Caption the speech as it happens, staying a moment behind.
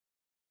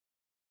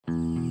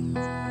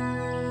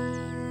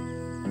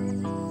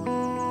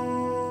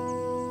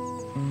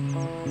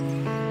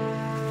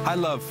I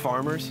love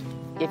farmers.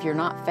 If you're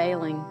not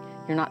failing,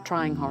 you're not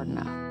trying hard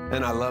enough.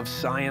 And I love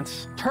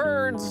science.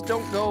 Turds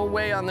don't go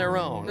away on their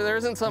own. There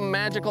isn't some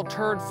magical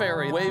turd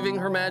fairy waving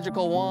her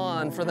magical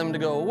wand for them to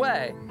go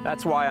away.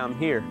 That's why I'm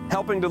here,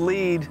 helping to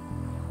lead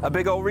a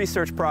big old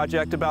research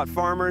project about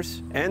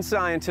farmers and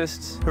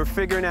scientists who are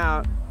figuring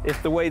out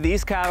if the way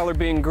these cattle are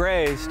being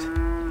grazed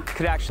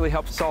could actually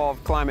help solve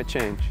climate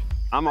change.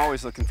 I'm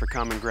always looking for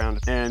common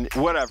ground, and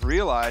what I've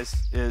realized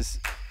is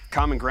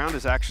common ground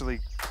is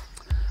actually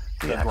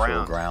the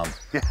ground.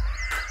 Yeah,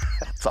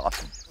 that's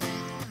awesome.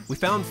 We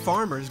found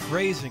farmers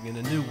grazing in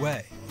a new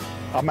way.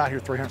 I'm out here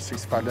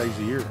 365 days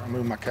a year. I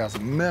move my cows a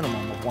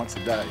minimum of once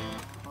a day.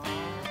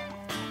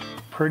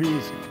 Pretty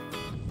easy.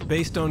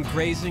 Based on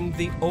grazing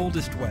the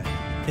oldest way,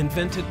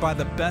 invented by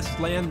the best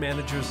land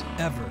managers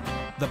ever,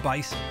 the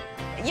bison.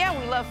 Yeah,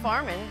 we love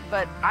farming,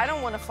 but I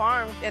don't want to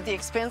farm at the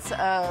expense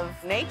of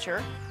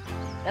nature.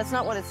 That's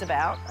not what it's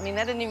about. I mean,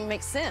 that didn't even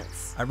make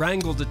sense. I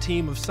wrangled a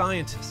team of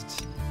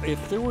scientists.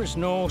 If there was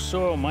no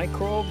soil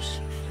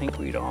microbes, I think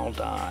we'd all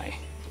die.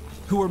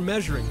 Who were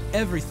measuring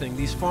everything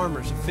these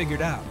farmers have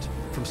figured out,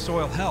 from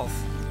soil health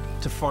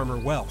to farmer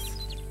wealth.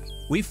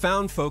 We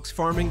found folks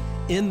farming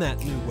in that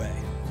new way,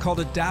 called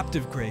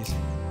adaptive grazing,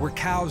 where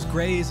cows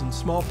graze in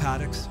small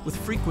paddocks with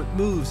frequent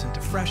moves into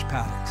fresh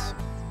paddocks.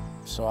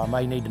 So I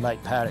may need to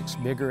make paddocks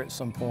bigger at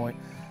some point,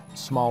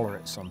 smaller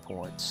at some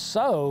point.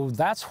 So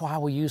that's why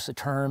we use the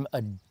term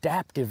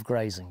adaptive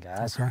grazing,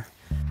 guys. Okay.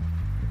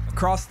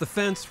 Across the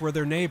fence were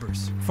their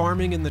neighbors,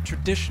 farming in the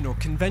traditional,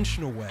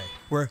 conventional way,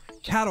 where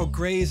cattle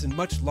graze in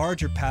much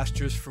larger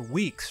pastures for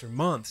weeks or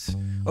months,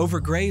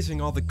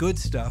 overgrazing all the good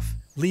stuff,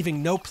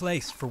 leaving no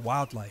place for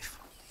wildlife.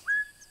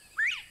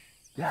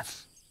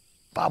 Yes.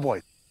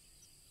 Bobway.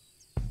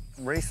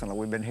 Recently,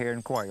 we've been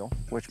hearing quail,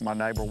 which my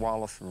neighbor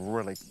Wallace is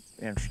really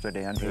interested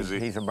in.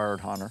 He's a bird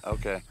hunter.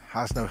 Okay.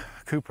 I just know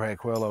Cooper had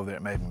quail over there.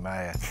 It made me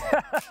mad.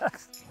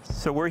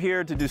 So we're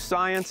here to do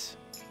science,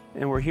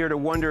 and we're here to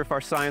wonder if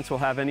our science will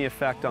have any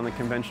effect on the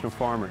conventional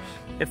farmers.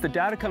 If the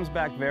data comes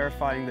back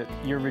verifying that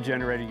you're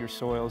regenerating your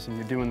soils and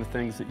you're doing the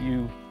things that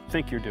you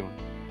think you're doing,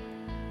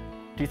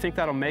 do you think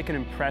that'll make an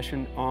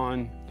impression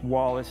on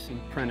Wallace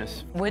and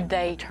Prentice? Would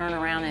they turn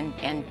around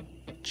and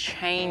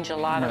change a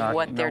lot of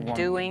what they're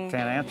doing?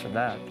 Can't answer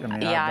that. I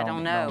mean, yeah, I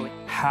don't know.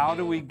 How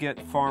do we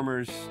get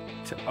farmers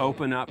to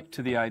open up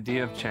to the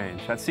idea of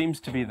change? That seems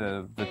to be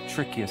the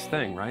trickiest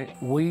thing, right?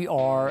 We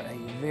are a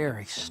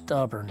very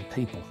stubborn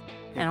people.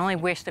 And I only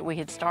wish that we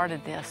had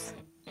started this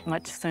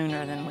much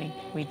sooner than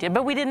we did.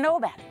 But we didn't know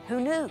about it. Who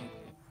knew?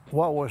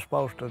 What we're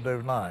supposed to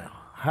do now.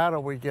 How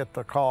do we get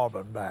the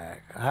carbon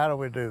back? How do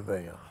we do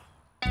this?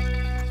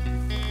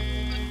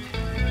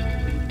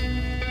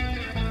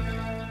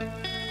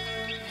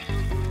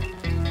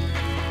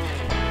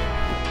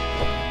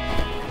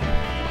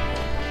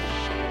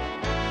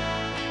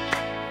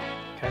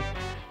 Okay,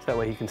 so that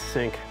way he can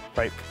sync,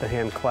 right, the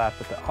hand clap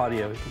with the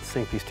audio, he can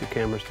sync these two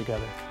cameras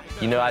together.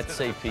 You know, I'd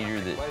say, Peter,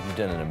 that you've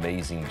done an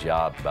amazing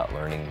job about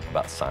learning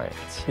about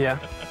science. Yeah.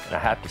 And I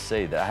have to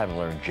say that I haven't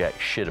learned jack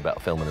shit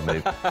about filming a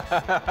movie.